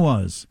question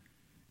was,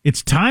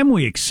 it's time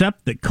we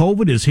accept that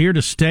COVID is here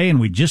to stay and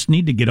we just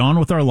need to get on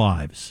with our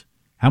lives.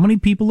 How many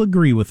people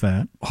agree with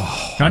that?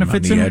 Oh, I'm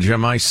on the edge of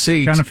my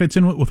seat. Kind of fits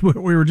in with what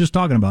we were just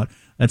talking about.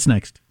 That's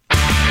next.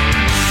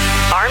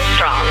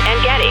 Armstrong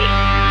and Getty.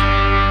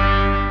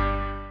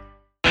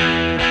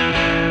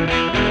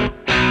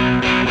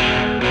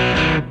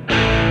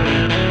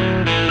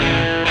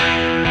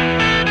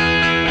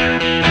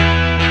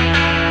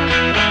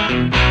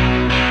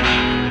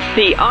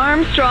 The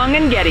Armstrong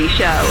and Getty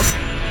Show.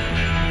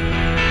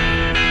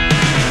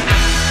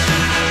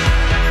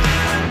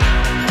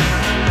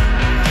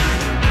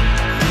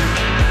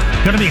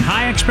 Going to be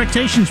high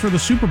expectations for the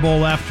Super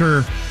Bowl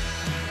after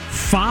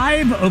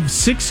 5 of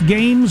 6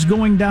 games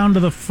going down to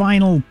the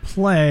final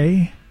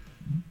play.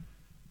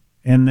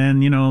 And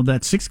then,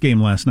 that 6th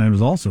game last night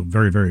was also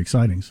very, very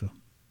exciting. So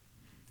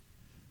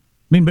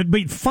mean,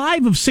 but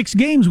 5 of 6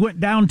 games went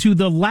down to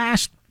the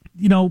last,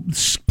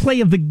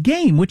 play of the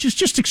game, which is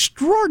just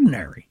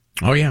extraordinary.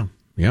 Oh, yeah.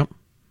 Yep.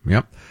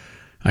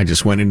 I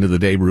just went into the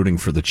day rooting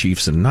for the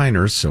Chiefs and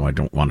Niners, so I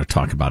don't want to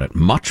talk about it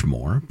much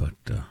more, but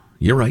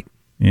you're right.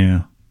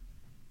 Yeah.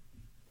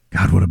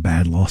 God, what a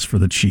bad loss for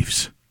the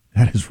Chiefs.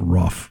 That is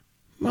rough.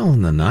 Well,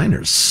 and the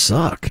Niners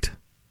sucked.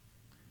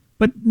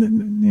 But,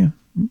 yeah.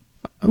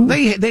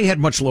 They had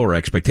much lower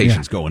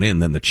expectations going in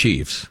than the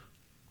Chiefs.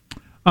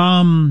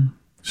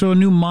 So a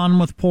new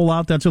Monmouth poll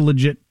out. That's a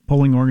legit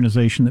polling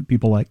organization that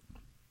people like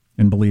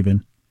and believe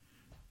in.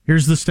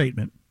 Here's the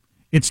statement.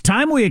 It's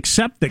time we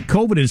accept that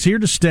COVID is here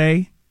to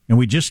stay, and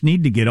we just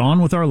need to get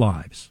on with our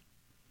lives.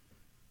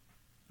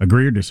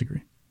 Agree or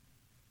disagree?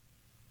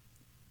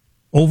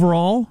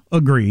 Overall,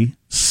 agree,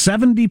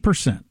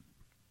 70%.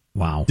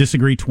 Wow.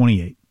 Disagree,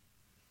 28%.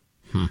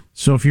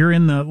 So if you're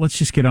in the let's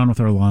just get on with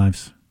our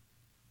lives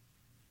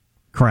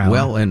crowd.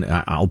 Well, and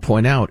I'll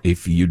point out,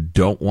 if you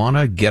don't want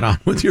to get on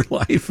with your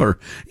life or,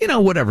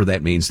 whatever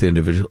that means to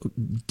individual,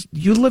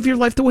 you live your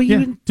life the way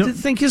you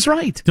think is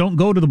right. Don't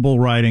go to the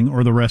bull riding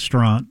or the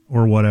restaurant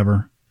or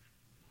whatever.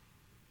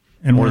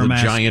 Or the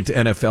giant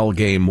NFL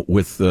game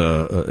with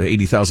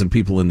 80,000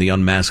 people and the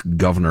unmasked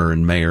governor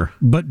and mayor.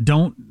 But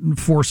don't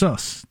force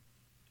us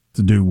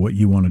to do what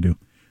you want to do.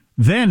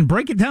 Then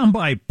break it down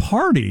by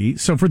party.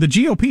 So for the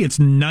GOP, it's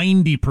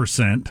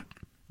 90%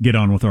 get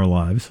on with our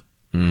lives.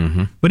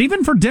 Mm-hmm. But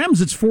even for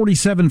Dems, it's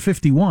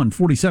 47-51,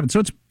 47. So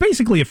it's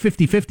basically a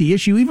 50-50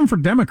 issue, even for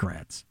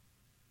Democrats,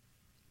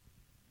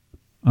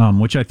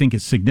 which I think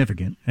is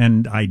significant.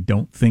 And I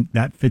don't think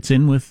that fits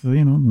in with,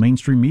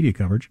 mainstream media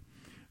coverage.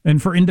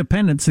 And for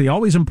independents, the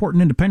always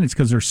important independents,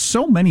 because there's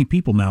so many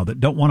people now that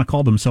don't want to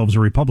call themselves a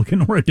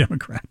Republican or a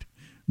Democrat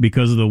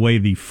because of the way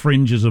the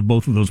fringes of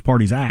both of those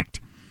parties act.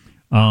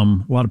 A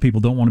lot of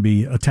people don't want to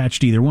be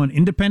attached to either one.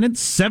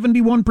 Independents,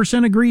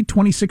 71% agree,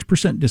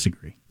 26%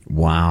 disagree.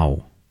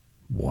 Wow.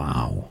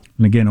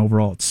 And again,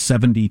 overall, it's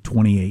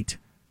 70-28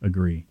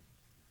 agree.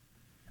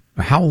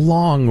 How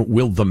long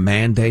will the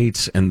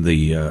mandates and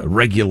the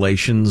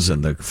regulations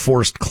and the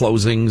forced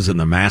closings and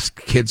the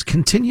masked kids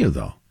continue,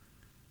 though?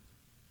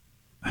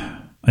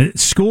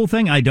 School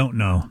thing, I don't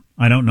know.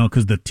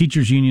 Because the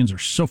teachers' unions are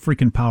so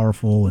freaking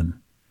powerful, and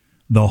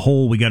the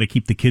whole we got to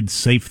keep the kids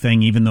safe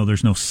thing, even though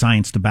there's no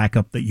science to back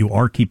up that you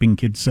are keeping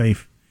kids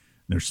safe.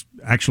 There's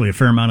actually a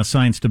fair amount of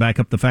science to back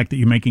up the fact that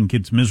you're making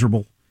kids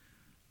miserable.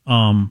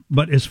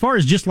 But as far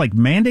as just like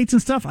mandates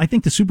and stuff, I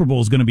think the Super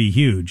Bowl is going to be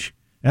huge.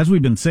 As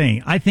we've been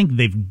saying, I think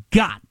they've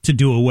got to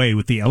do away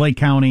with the LA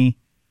County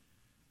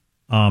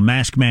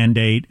mask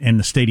mandate and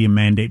the stadium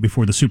mandate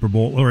before the Super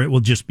Bowl, or it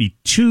will just be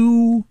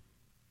too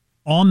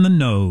on the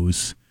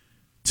nose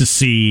to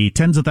see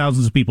tens of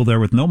thousands of people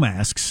there with no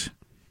masks,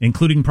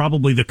 including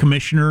probably the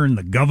commissioner and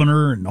the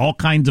governor and all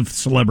kinds of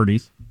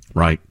celebrities.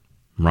 Right.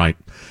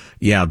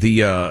 Yeah,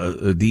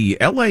 the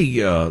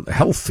L.A.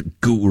 health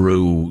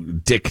guru,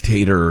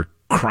 dictator,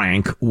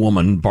 crank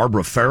woman,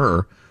 Barbara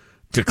Ferrer,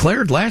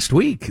 declared last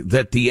week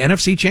that the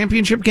NFC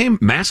Championship game,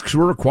 masks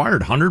were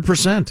required,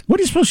 100%. What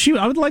do you suppose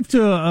I would like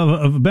to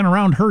have been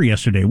around her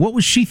yesterday. What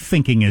was she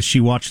thinking as she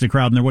watched the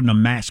crowd and there wasn't a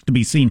mask to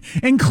be seen,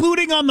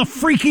 including on the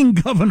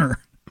freaking governor?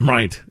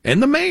 Right,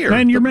 and the mayor.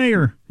 And your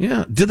mayor.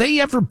 Yeah. Do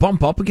they ever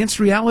bump up against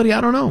reality? I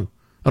don't know.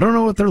 I don't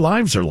know what their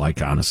lives are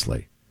like,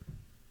 honestly.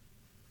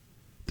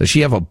 Does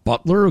she have a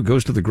butler who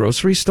goes to the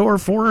grocery store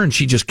for her and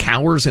she just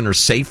cowers in her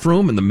safe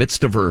room in the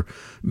midst of her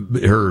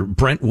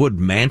Brentwood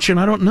mansion?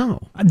 I don't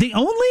know. The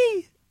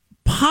only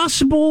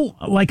possible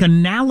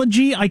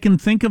analogy I can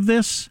think of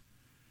this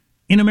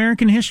in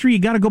American history, you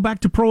got to go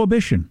back to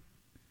Prohibition,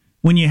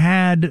 when you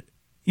had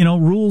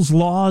rules,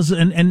 laws,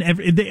 and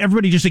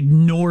everybody just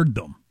ignored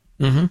them.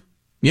 Mm-hmm.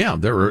 Yeah,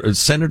 there were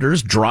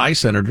senators, dry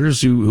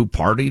senators, who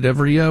partied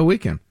every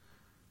weekend,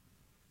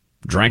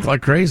 drank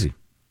like crazy.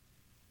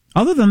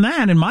 Other than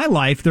that, in my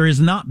life, there has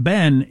not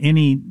been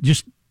any,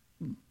 just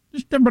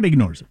everybody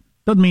ignores it.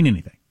 Doesn't mean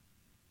anything.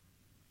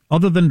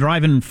 Other than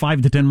driving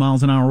 5 to 10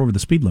 miles an hour over the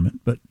speed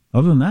limit. But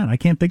other than that, I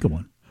can't think of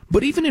one.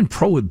 But even in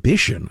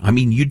Prohibition, I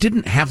mean, you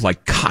didn't have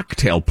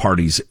cocktail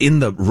parties in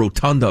the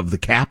rotunda of the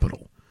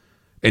Capitol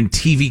and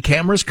TV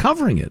cameras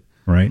covering it.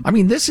 Right. I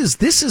mean, this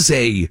is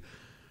a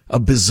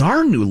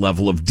bizarre new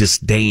level of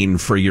disdain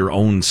for your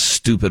own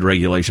stupid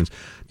regulations.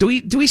 Do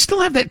we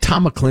still have that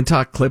Tom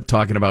McClintock clip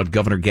talking about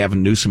Governor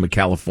Gavin Newsom of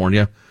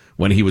California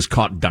when he was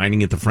caught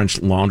dining at the French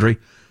Laundry?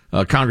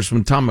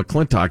 Congressman Tom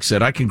McClintock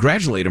said, "I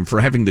congratulate him for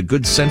having the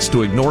good sense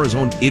to ignore his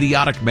own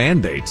idiotic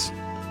mandates."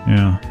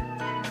 Yeah.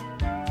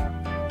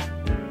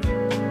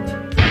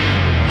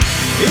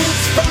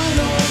 It's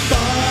Final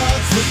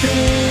Thoughts with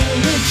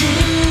Billy G.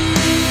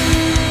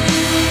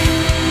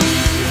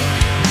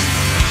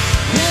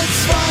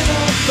 It's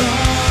Final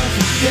Thoughts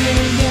with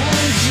Billy G.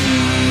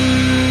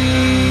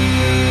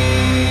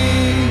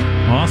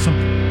 Awesome.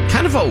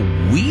 Kind of a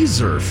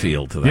Weezer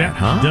feel to that,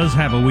 huh? It does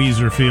have a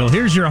Weezer feel.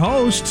 Here's your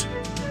host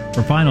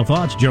for Final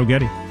Thoughts, Joe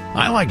Getty.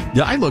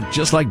 I look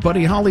just like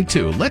Buddy Holly,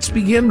 too. Let's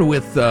begin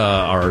with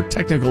our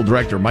technical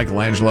director,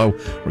 Michelangelo.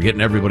 We're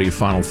getting everybody a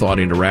final thought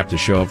in to wrap the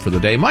show up for the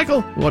day.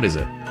 Michael, what is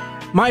it?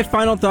 My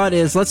final thought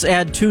is let's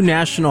add 2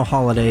 national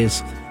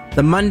holidays.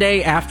 The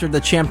Monday after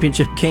the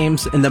championship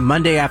games and the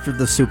Monday after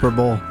the Super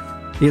Bowl.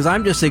 Because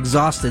I'm just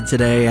exhausted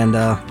today, and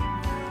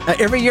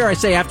every year I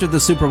say after the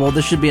Super Bowl,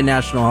 this should be a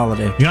national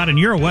holiday. God, and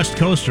you're a West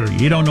Coaster.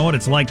 You don't know what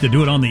it's like to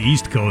do it on the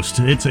East Coast.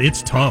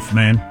 It's tough,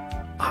 man.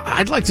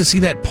 I'd like to see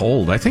that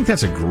polled. I think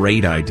that's a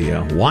great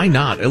idea. Why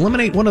not?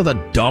 Eliminate one of the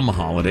dumb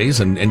holidays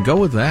and go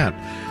with that.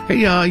 Hey,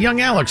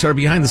 young Alex, our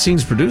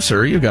behind-the-scenes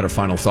producer, you got a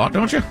final thought,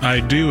 don't you? I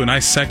do, and I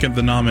second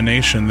the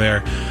nomination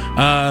there.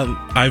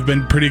 I've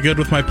been pretty good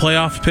with my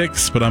playoff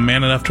picks, but I'm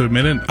man enough to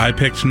admit it. I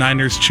picked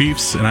Niners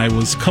Chiefs, and I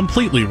was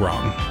completely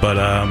wrong. But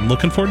I'm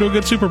looking forward to a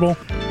good Super Bowl.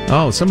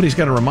 Oh, somebody's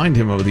got to remind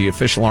him of the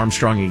official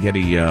Armstrong and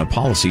Getty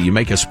policy. You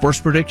make a sports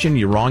prediction,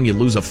 you're wrong, you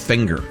lose a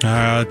finger.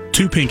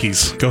 2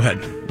 pinkies. Go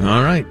ahead.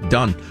 All right,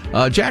 done.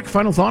 Jack,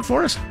 final thought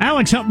for us?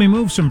 Alex helped me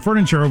move some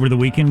furniture over the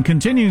weekend,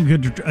 continuing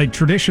a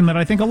tradition that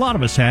I think a lot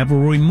of us have, where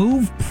we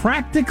move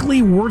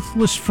practically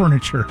worthless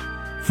furniture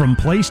from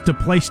place to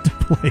place to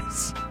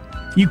place.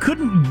 You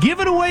couldn't give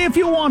it away if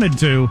you wanted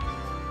to,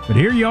 but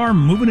here you are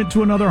moving it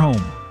to another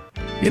home.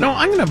 You know,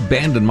 I'm going to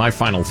abandon my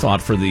final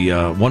thought for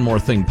the One More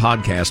Thing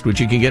podcast, which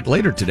you can get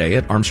later today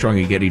at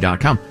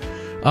ArmstrongandGetty.com.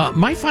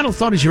 My final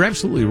thought is you're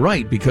absolutely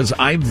right, because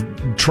I've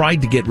tried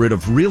to get rid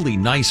of really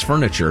nice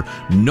furniture.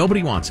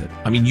 Nobody wants it.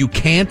 I mean, you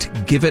can't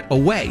give it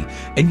away.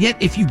 And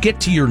yet, if you get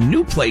to your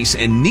new place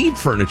and need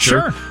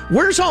furniture,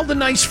 where's all the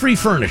nice free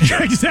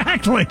furniture?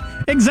 Exactly.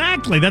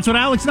 That's what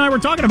Alex and I were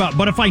talking about.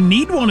 But if I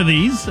need one of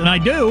these, and I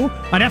do,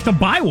 I'd have to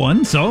buy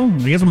one. So I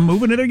guess I'm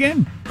moving it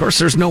again. Of course,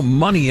 there's no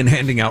money in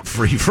handing out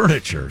free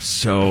furniture.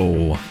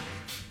 So...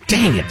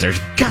 dang it, there's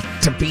got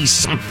to be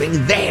something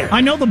there. I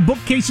know the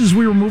bookcases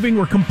we were moving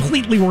were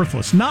completely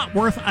worthless, not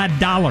worth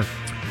 $1.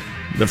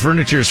 The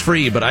furniture's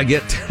free, but I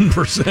get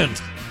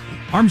 10%.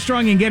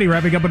 Armstrong and Getty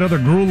wrapping up another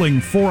grueling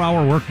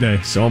 4-hour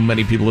workday. So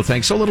many people to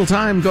thank. So little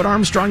time. Go to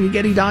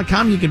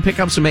ArmstrongandGetty.com. You can pick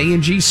up some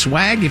A&G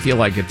swag if you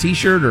like a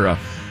T-shirt or a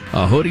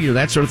hoodie or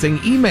that sort of thing.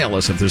 Email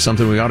us if there's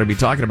something we ought to be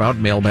talking about.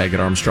 Mailbag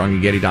at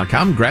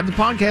ArmstrongandGetty.com. Grab the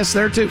podcast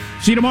there, too.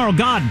 See you tomorrow.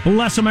 God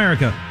bless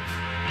America.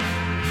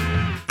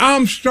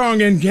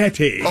 Armstrong and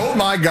Getty. Oh,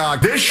 my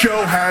God. This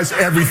show has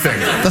everything.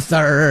 The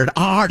third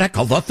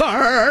article.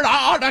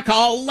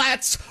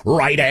 Let's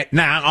write it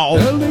now.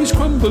 LA's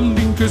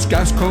crumbling because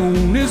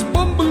Gascon is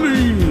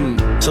bumbling.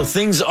 So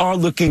things are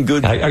looking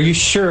good. Are you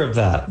sure of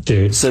that,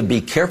 dude? So be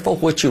careful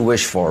what you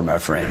wish for, my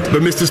friend.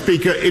 But, Mr.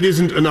 Speaker, it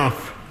isn't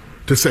enough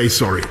to say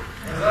sorry.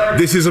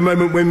 This is a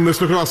moment when we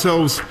must look at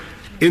ourselves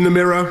in the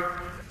mirror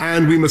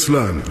and we must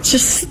learn.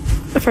 Just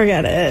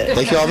forget it.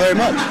 Thank you all very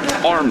much.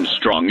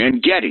 Armstrong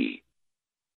and Getty.